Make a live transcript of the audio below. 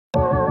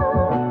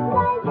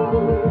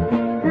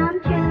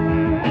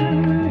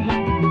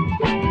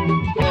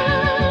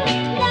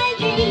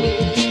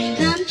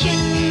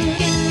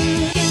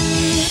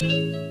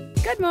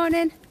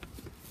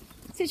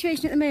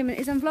situation at the moment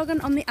is I'm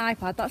vlogging on the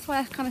iPad. That's why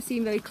I kind of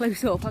seem very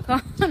close up. I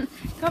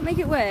can't make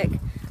it work.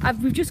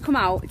 We've just come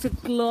out. It's a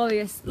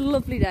glorious,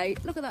 lovely day.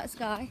 Look at that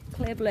sky,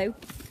 clear blue.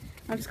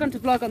 I've just gone to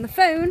vlog on the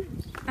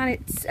phone and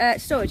its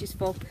storage is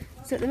full.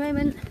 So at the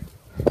moment,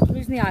 I'm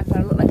using the iPad.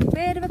 I look like a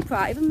bit of a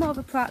prat, even more of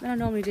a prat than I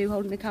normally do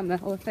holding the camera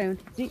or a phone.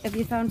 Have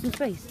you found some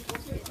space?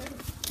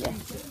 Yeah.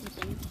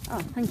 Oh,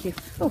 thank you.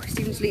 Oh,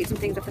 Stephen's deleted some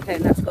things off the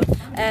phone, that's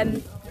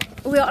good.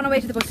 We're on our way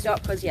to the bus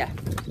stop because, yeah,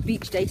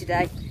 beach day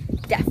today,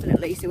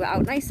 definitely. So we're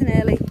out nice and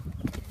early.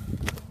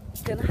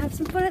 Gonna have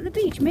some fun at the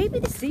beach. Maybe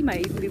the sea might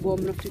even be warm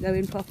enough to go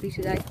in properly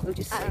today. We'll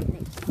just see. I don't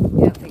think so. You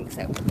don't think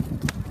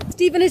so?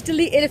 Stephen has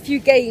deleted a few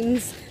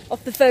games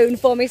off the phone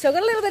for me, so I've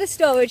got a little bit of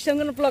storage, so I'm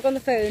going to vlog on the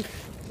phone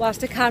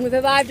whilst I can. We've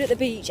arrived at the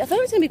beach. I thought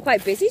it was going to be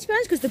quite busy, to be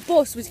honest, because the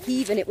bus was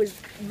heaving. It was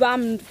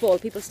rammed full,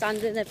 people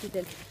standing and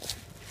everything.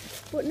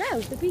 But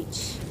no, the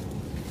beach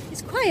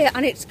is quiet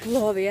and it's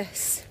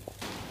glorious.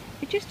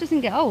 It just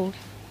doesn't get old.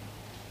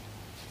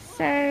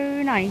 So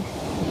nice.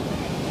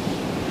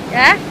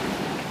 Yeah?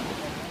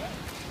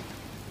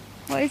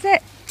 What is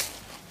it?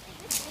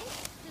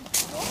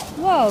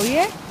 Whoa,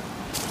 yeah?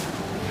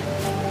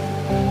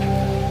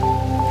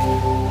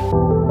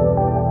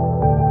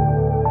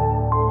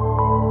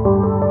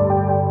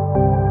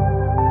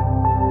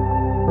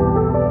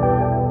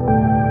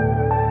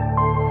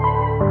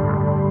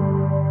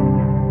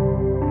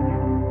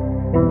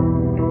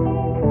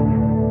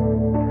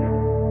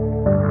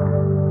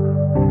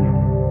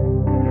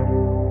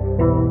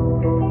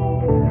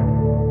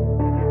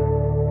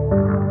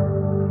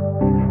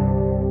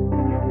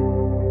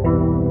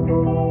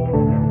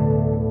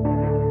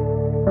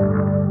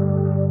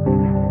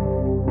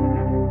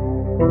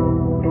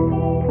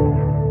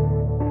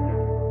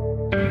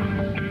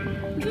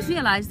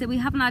 That we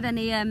haven't had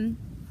any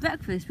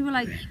breakfast. We were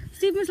like,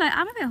 Stephen was like,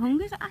 I'm a bit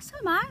hungry. I was like, so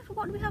am I.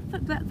 What do we have for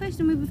breakfast?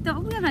 And we thought,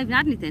 oh, we haven't even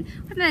had anything.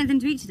 We haven't had anything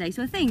to eat today.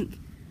 So I think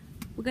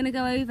we're going to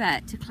go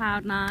over to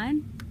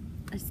Cloud9.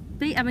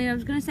 I mean, I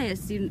was going to say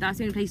that's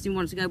the only place Stephen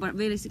wants to go, but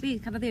realistically,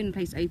 it's kind of the only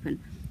place open,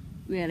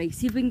 really.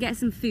 See if we can get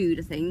some food,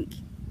 I think,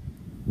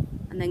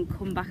 and then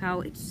come back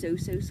out. It's so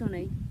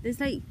sunny. There's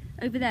like,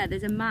 over there,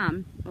 there's a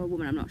man, or a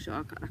woman, I'm not sure.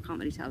 I can't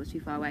really tell. It's too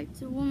far away.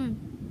 It's a woman.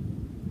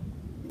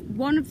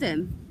 One of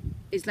them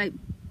is like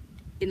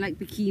in like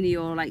bikini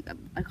or like,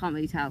 I can't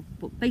really tell,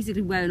 but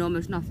basically wearing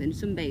almost nothing,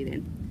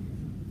 sunbathing.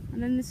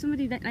 And then there's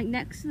somebody like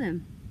next to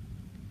them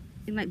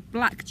in like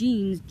black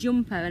jeans,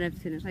 jumper and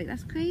everything. It's like,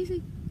 that's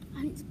crazy.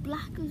 And it's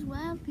black as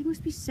well. They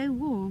must be so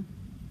warm.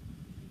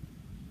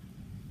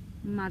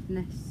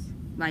 Madness.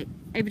 Right,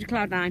 over to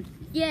Cloud9.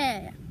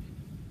 Yeah.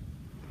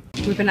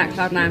 We've been at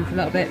Cloud9 for a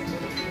little bit.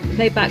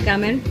 Played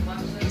backgammon.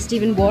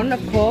 Stephen won,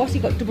 of course. He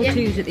got double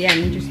twos at the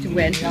end just to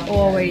win.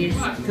 Always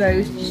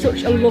throws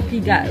such a lucky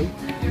go.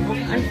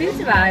 And food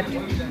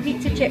survived.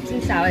 Pizza, chips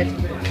and salad.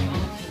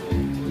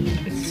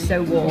 It's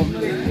so warm.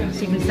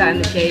 Stephen's sat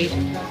in the shade.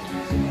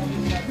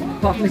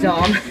 Apart from his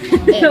arm. A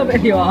little bit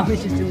of your arm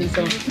is just in the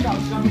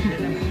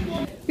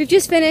sun. We've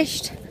just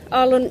finished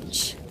our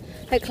lunch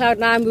at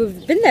Cloud9.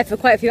 We've been there for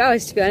quite a few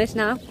hours, to be honest,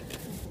 now.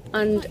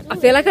 And I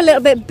feel like a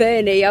little bit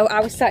burny.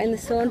 I was sat in the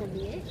sun.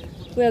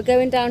 We're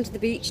going down to the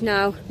beach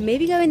now,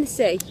 maybe go in the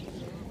sea.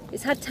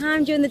 It's had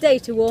time during the day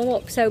to warm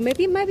up, so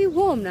maybe it might be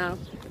warm now.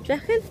 Do you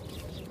reckon?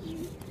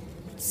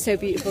 It's so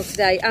beautiful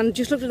today. And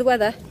just looked at the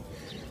weather,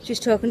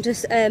 just talking to,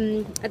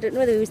 I don't know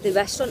whether he was the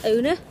restaurant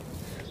owner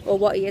or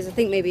what he is, I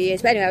think maybe he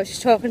is. But anyway, I was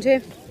just talking to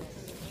him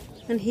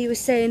and he was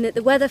saying that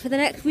the weather for the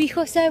next week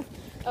or so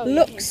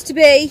looks to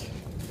be...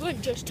 We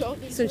weren't just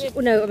talking to him.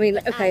 Well, no, I mean,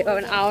 okay, about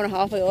an hour and a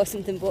half ago or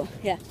something, but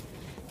yeah.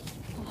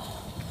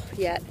 Oh,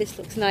 yeah, this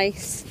looks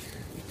nice.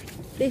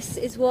 This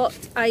is what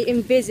I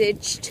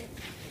envisaged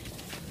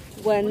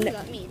when... What does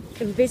that mean?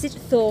 Envisaged,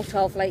 thought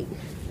of, like,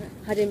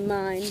 had in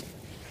mind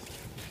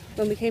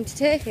when we came to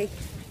Turkey.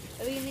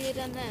 Are we near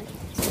down there?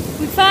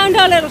 We found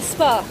our little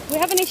spot. We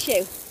have an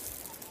issue.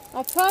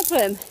 Our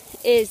problem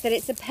is that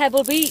it's a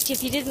pebble beach,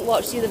 if you didn't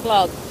watch the other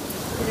vlog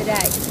the other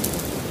day.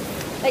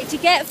 Like, to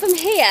get from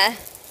here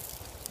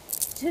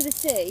to the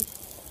sea,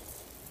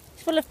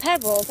 it's full of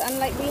pebbles, and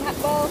like we have,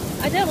 well,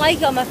 I don't like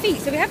it on my feet,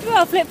 so we have to wear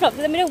our flip-flops,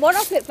 but then we don't want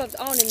our flip-flops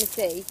on in the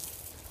sea.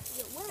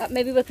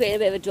 Maybe we're creating a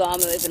bit of a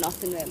drama over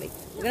nothing, really.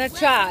 We're going to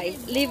try,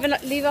 leave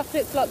our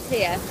flip-flops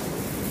here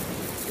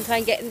and try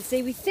and get in the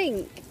sea. We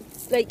think,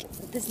 like,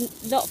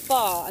 there's not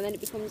far, and then it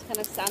becomes kind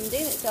of sandy,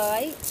 and it's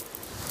alright.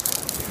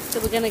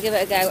 So we're going to give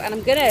it a go, and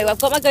I've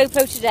got my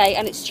GoPro today,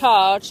 and it's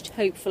charged,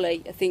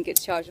 hopefully. I think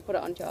it's charged, I put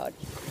it on charge.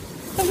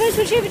 So I'm going to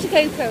switch over to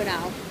GoPro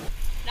now.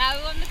 Now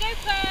we're on the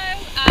GoPro,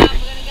 and we're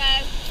going to go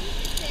into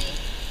the sea.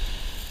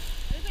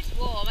 I think it's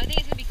warm, I think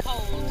it's going to be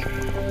cold.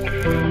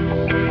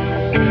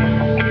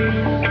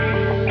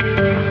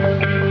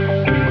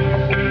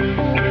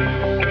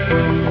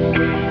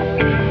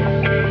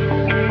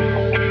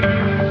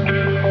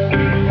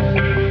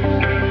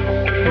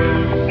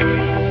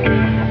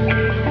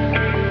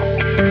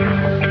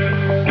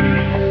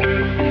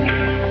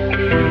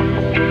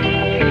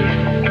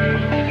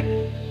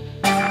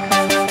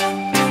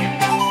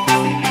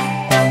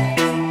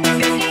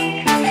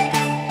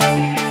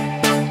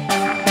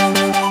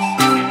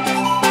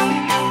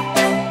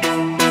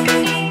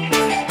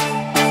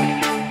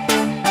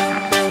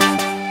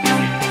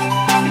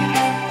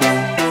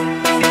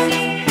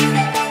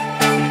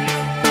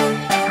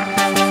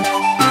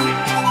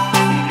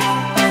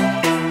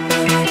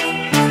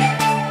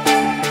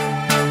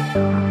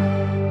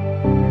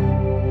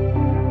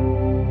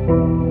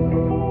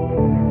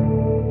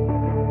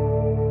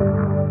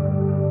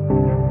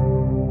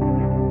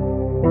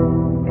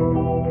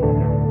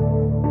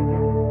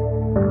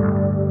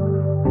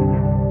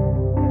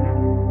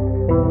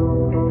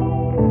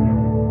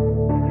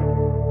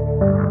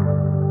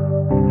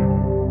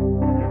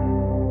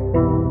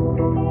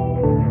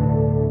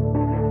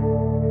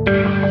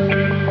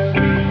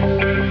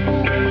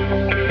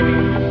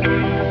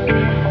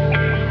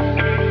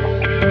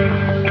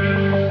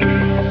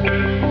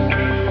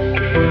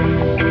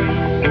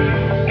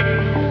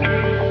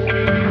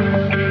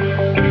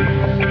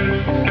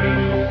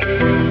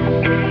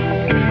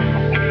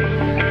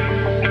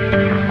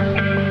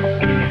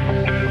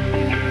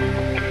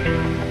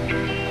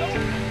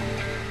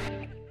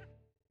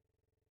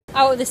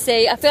 out of the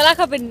sea. I feel like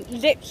I've been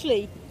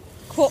literally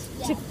cut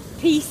to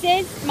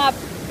pieces. My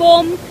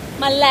bum,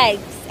 my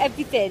legs,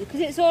 everything, because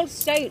it's all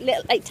stone,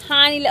 little, like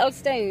tiny little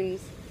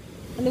stones.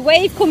 And the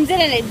wave comes in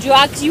and it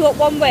drags you up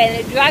one way and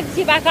it drags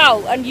you back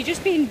out, and you're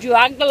just being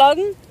dragged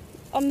along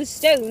on the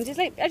stones. It's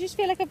like, I just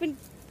feel like I think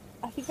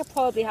I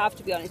probably have,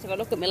 to be honest. If I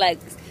look at my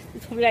legs,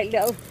 there's probably like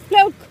little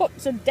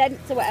cuts or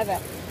dents or whatever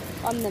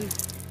on them.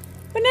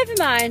 But never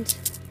mind.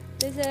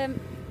 There's a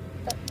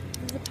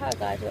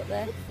paraglider up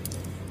there.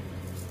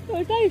 Oh,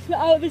 it's nice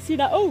out of the sea.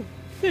 Oh,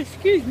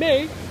 excuse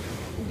me.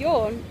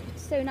 Yawn.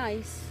 It's so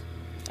nice.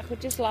 I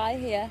could just lie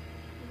here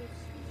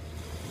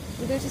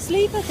and go to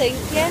sleep, I think.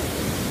 Yeah.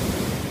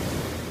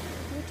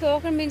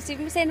 Talking, me and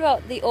Stephen were saying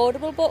about the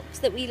Audible books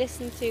that we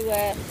listened to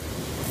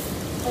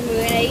when we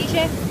were in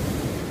Asia,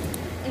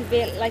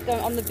 and like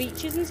on the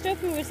beaches and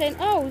stuff. And we were saying,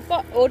 oh, we've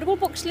got Audible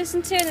books to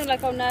listen to, and they were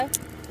like, oh no,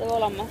 they're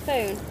all on my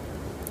phone.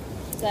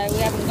 So we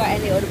haven't got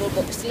any Audible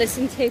books to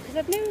listen to because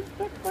I've never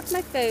got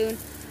my phone.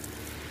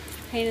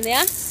 Pain in the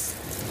ass.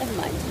 Never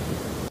mind.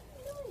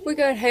 We're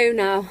going home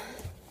now.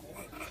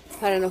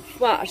 Had enough.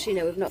 Well, actually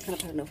no, we've not kind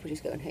of had enough. We're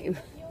just going home.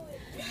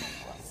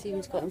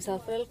 Stephen's got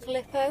himself a little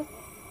Calippo.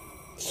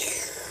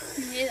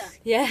 Can you hear that?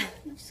 Yeah.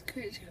 It's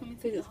coming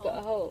Because it's got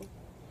a hole.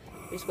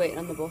 We're just waiting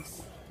on the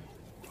bus.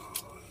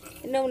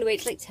 It normally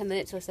waits like 10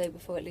 minutes or so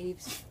before it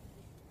leaves.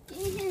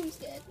 Yeah, I'm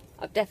scared.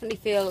 I definitely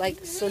feel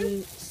like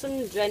sun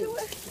drenched.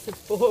 It's a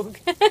bug.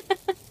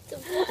 It's a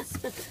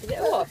wasp. Is it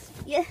a wasp?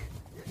 Yeah.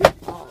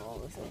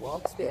 Oh, it's a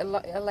wasp. I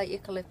like your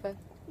Calippo.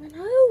 I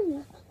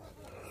know.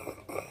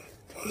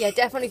 Yeah,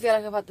 definitely feel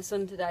like I've had the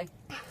sun today.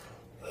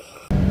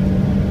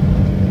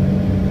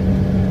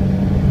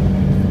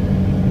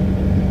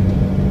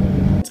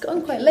 It's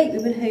gotten quite late.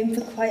 We've been home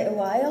for quite a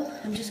while.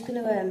 I'm just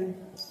coming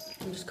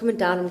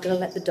down. I'm gonna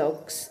let the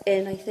dogs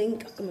in, I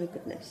think. Oh my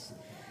goodness.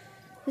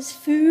 There's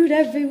food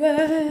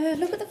everywhere.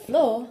 Look at the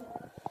floor.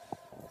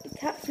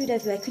 Cat food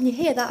everywhere. Can you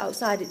hear that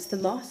outside? It's the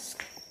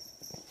mosque.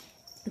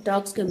 The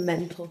dogs go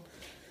mental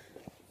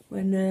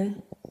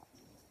when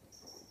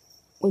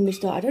we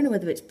start. I don't know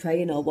whether it's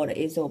praying or what it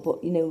is,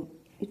 but you know,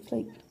 it's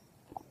like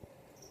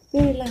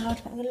really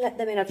loud. I'm gonna let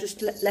them in. I've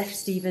just left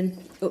Stephen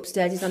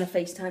upstairs. He's on a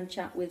FaceTime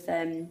chat with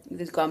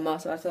his grandma,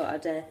 so I thought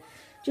I'd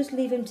just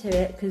leave him to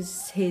it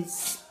because his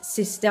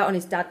sister on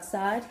his dad's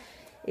side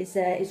is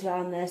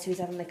round there, so he's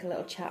having like a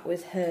little chat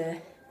with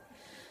her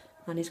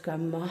and his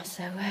grandma.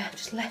 So I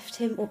just left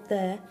him up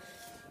there.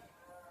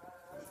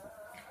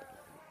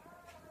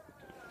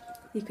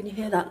 Can you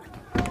hear that?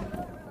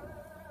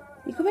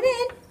 You coming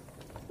in?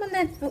 Come on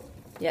then. Oh,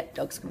 yeah,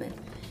 dogs come in.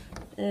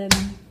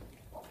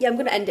 Yeah, I'm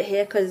going to end it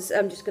here because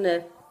I'm just going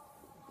to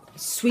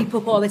sweep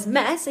up all this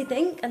mess, I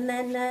think, and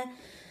then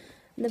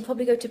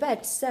probably go to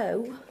bed.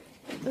 So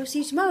we'll see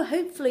you tomorrow.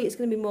 Hopefully it's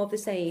going to be more of the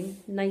same.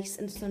 Nice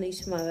and sunny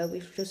tomorrow. We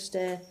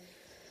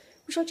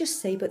shall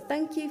just see. But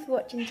thank you for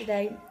watching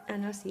today,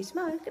 and I'll see you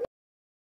tomorrow. Good night.